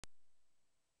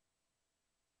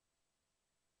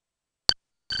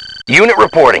Unit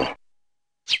reporting.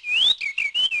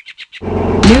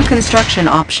 New construction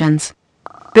options.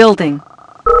 Building.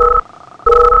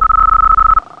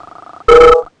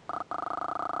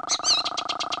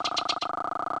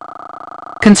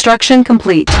 Construction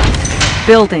complete.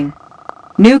 Building.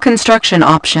 New construction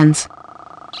options.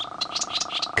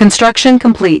 Construction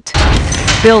complete.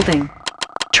 Building.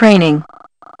 Training.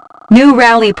 New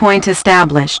rally point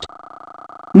established.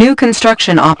 New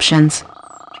construction options.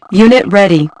 Unit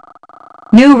ready.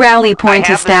 New rally point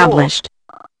established.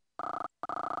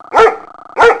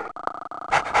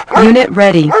 Unit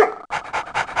ready.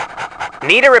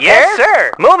 Need a repair? Yes,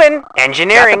 sir. Moving.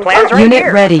 Engineering. Got the plans right Unit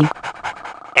here. ready.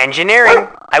 Engineering.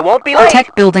 I won't be late.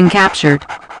 Tech building captured.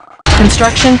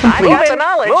 Construction I got complete. the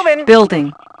knowledge. Moving. Building.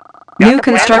 Got New the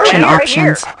plans construction right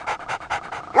here. options.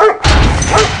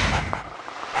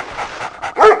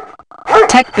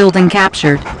 Tech building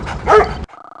captured.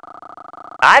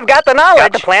 I've got the knowledge.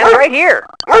 Got the plans right here.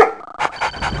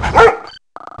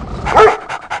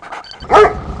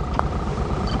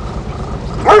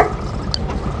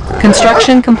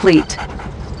 Construction complete.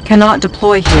 Cannot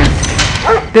deploy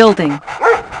here. Building.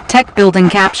 Tech building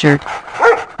captured.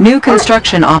 New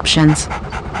construction options.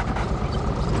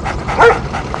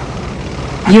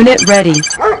 Unit ready.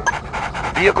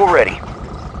 Vehicle ready.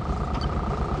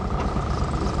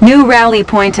 New rally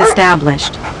point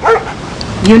established.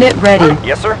 Unit ready.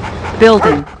 Yes, sir.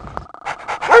 Building.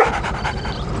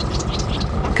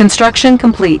 Construction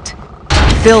complete.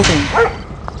 Building.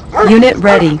 Unit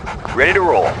ready. Ready to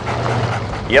roll.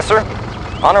 Yes, sir.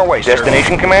 On our way, sir.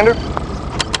 Destination, Commander?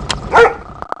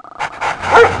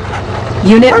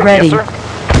 Unit ready. Yes,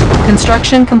 sir.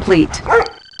 Construction complete.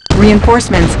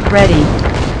 Reinforcements ready.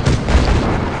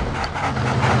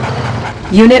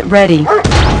 Unit ready.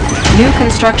 New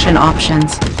construction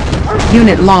options.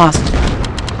 Unit lost.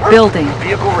 Building.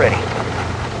 Vehicle ready.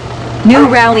 New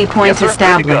rally point Yes, sir.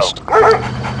 established.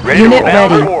 Ready Unit to roll.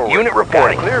 ready. Forward. Unit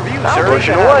reporting. Clear view, I'm sir.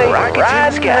 pushing away.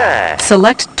 Rise sky.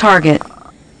 Select target.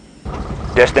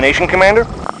 Destination, Commander?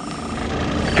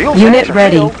 Fuel Unit tanks are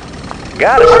ready. filled.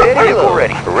 Got a steady Vehicle load.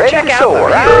 ready. Ready Check to out soar.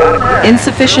 the route.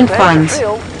 Insufficient funds.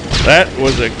 That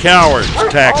was a coward's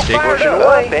tactic. Pushing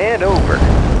away and over.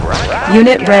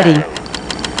 Unit ready.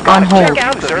 On hold. Check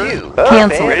out the view.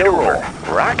 Cancel. Ready to roll.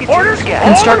 Rockets in the sky.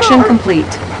 Construction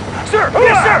complete. Sir,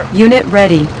 yes, sir. Unit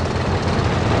ready.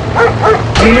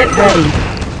 Unit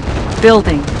ready.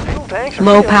 Building. Fuel tanks are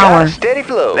Low filled. power. Got a steady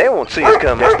flow. They won't see us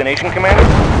coming. Destination, Commander?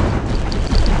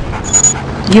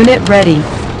 Unit ready.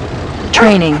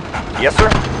 Training. Yes, sir.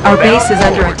 Our base is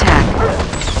under attack.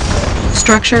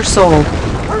 Structure sold.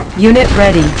 Unit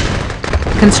ready.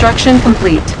 Construction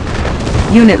complete.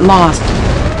 Unit lost.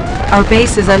 Our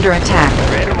base is under attack.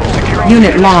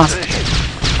 Unit lost.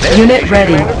 Unit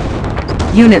ready.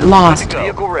 Unit lost.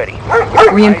 Vehicle ready.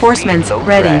 Reinforcements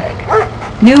ready.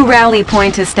 New rally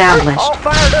point established. All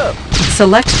fired up.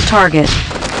 Select target.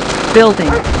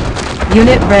 Building.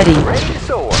 Unit ready. Ready to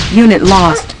soar. Unit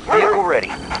lost. Vehicle ready.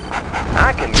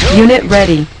 I can go. Unit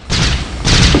ready.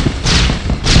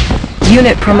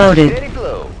 Unit promoted. Steady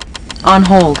flow. On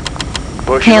hold.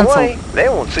 Pushing Cancel. away. They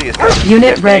won't see us coming.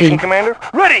 Unit ready. Destination, Commander?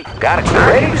 Ready. Got it.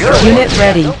 Ready to go. Unit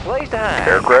ready. No place to hide.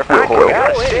 Aircraft I will can go.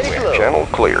 got a steady flow. Channel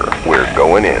clear. We're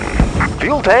going in.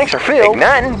 Fuel tanks are filled.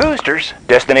 Igniting boosters.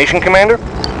 Destination, Commander?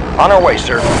 On our way,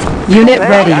 sir. Unit Tanks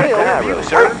ready. are clear view,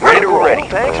 sir. Ready to roll. Fuel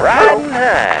tanks riding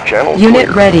high. Channel Unit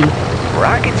clear. ready.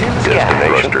 Rockets in the sky.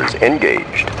 Destination thrusters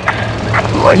engaged.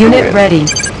 Like Unit wind. ready.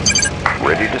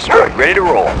 Ready to strike. Ready to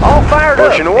roll. All fired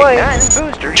Pushing up. away. Igniting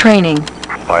boosters. Training.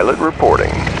 Pilot reporting.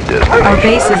 Our Destination.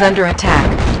 base is under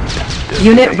attack.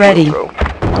 Unit ready. Go. Watch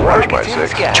my Rockets in the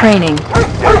six. sky. Training.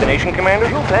 Destination, Commander?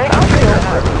 Fuel tanks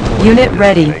are filled. Unit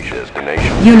ready.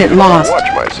 Destination. Unit lost. Watch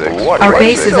my six. Our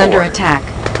base is under attack.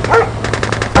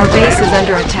 Our base is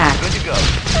under attack.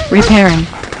 Repairing.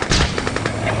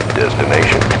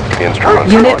 Destination.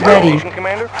 Instruments. Unit on go. ready. Destination,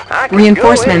 Commander? I can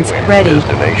Reinforcements go anywhere. ready.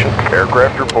 Destination.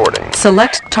 Aircraft reporting.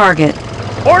 Select target.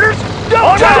 Orders?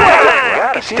 Don't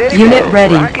Got a steady Unit flow.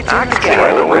 ready. Rockets in the sky.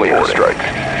 Pilot ready to strike.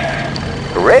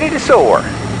 Ready to soar.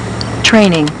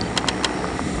 Training.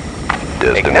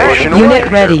 Destination. Unit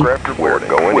ready. Aircraft reporting.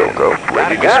 Going in. Go.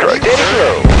 Ready to Got a strike. steady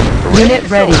flow. Unit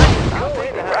ready.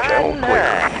 Channel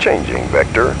clear. Changing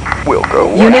vector. We'll go.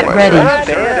 Watch Unit my ready.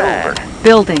 six. Bend over.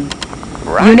 Building.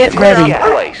 Rockets Unit in the ready.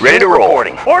 sky. Ready to roll.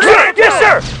 Orders? Yes,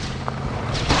 sir.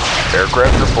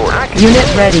 Aircraft reporting. Unit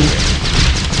ready.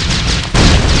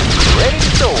 Ready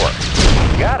to soar.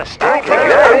 Got a steady flow.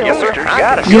 Yes, sir.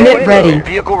 Got a Unit steady ready. flow.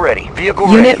 Vehicle ready. Vehicle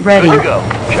Unit ready. Good to go.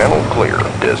 Channel clear.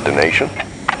 Destination.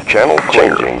 Channel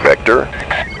clear. Changing vector.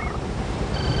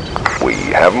 We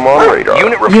have them on radar.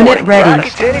 Unit reporting. Unit ready.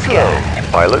 Rocket to the sky.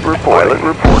 Pilot reporting.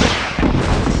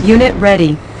 Unit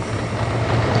ready.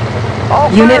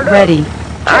 All Unit fired up. ready.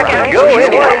 I can go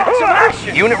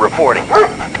anywhere. Unit reporting.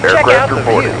 Check out the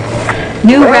view.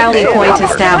 New rally point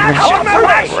established.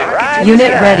 Ride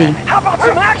Unit sky. ready.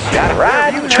 Gotta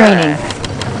ride and Training.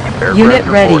 Aircraft Unit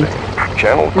ready. reporting.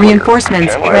 Channel clear.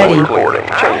 Reinforcements Channel ready. reporting.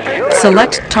 Changing.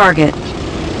 Select target.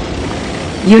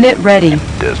 Unit ready.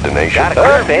 Destination.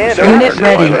 Up and Unit over.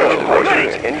 ready.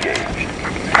 Destination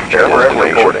engaged. Aircraft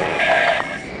reporting.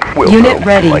 We'll Unit go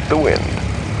ready. like the wind.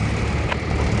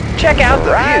 Check out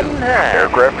the view.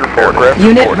 Aircraft reporting.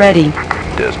 Unit ready.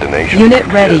 Destination. Unit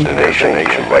ready.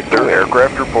 Destination like the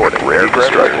aircraft reporting.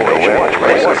 Aircraft reporting.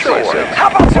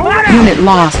 Unit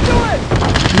lost.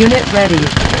 Unit ready.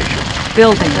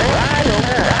 Building.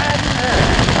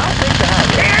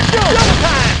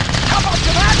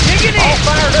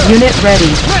 Unit ready.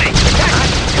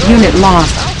 Unit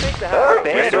lost.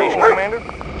 Destination commander.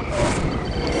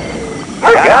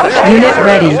 Unit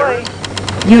ready.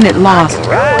 Unit lost.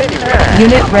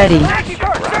 Unit ready.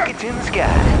 Rockets in the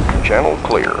sky. Channel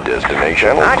clear.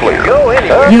 Destination I clear. can go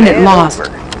anywhere. Unit and lost.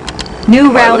 over.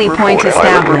 New rally Pilot point reporting.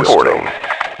 established. Pilot reporting.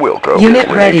 We'll go. Unit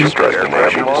ready.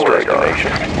 Destination.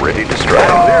 Ready to strike.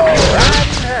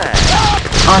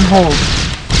 On hold.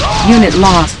 Unit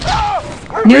lost.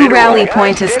 New rally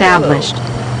point established.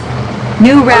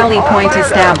 New rally point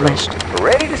established.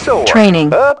 Ready to soar.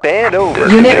 Training. Up and over.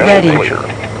 Unit ready. Clear.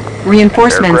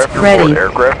 Reinforcements Aircraft ready.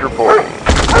 Aircraft reporting.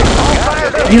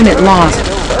 Unit lost.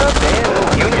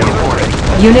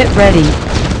 Unit ready.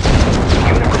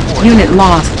 Unit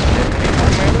lost.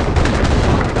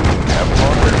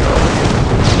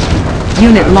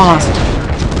 Unit lost.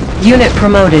 Unit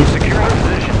promoted. Securing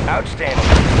position. Outstanding.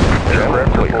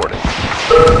 Aircraft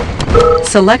reporting.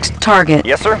 Select target.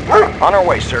 Yes, sir. On our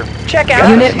way, sir. Check out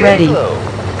Unit the steady ready. flow.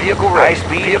 Vehicle ready. High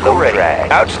speed. Vehicle ready. I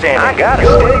Outstanding. got a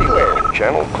steady flow.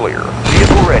 Channel clear.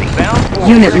 Vehicle ready. Bound forward.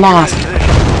 Unit lost.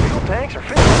 Fuel tanks are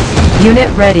filled. Unit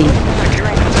ready.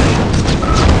 Securing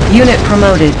position. Unit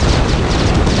promoted.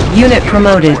 Unit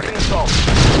promoted.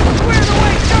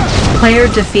 Player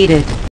defeated.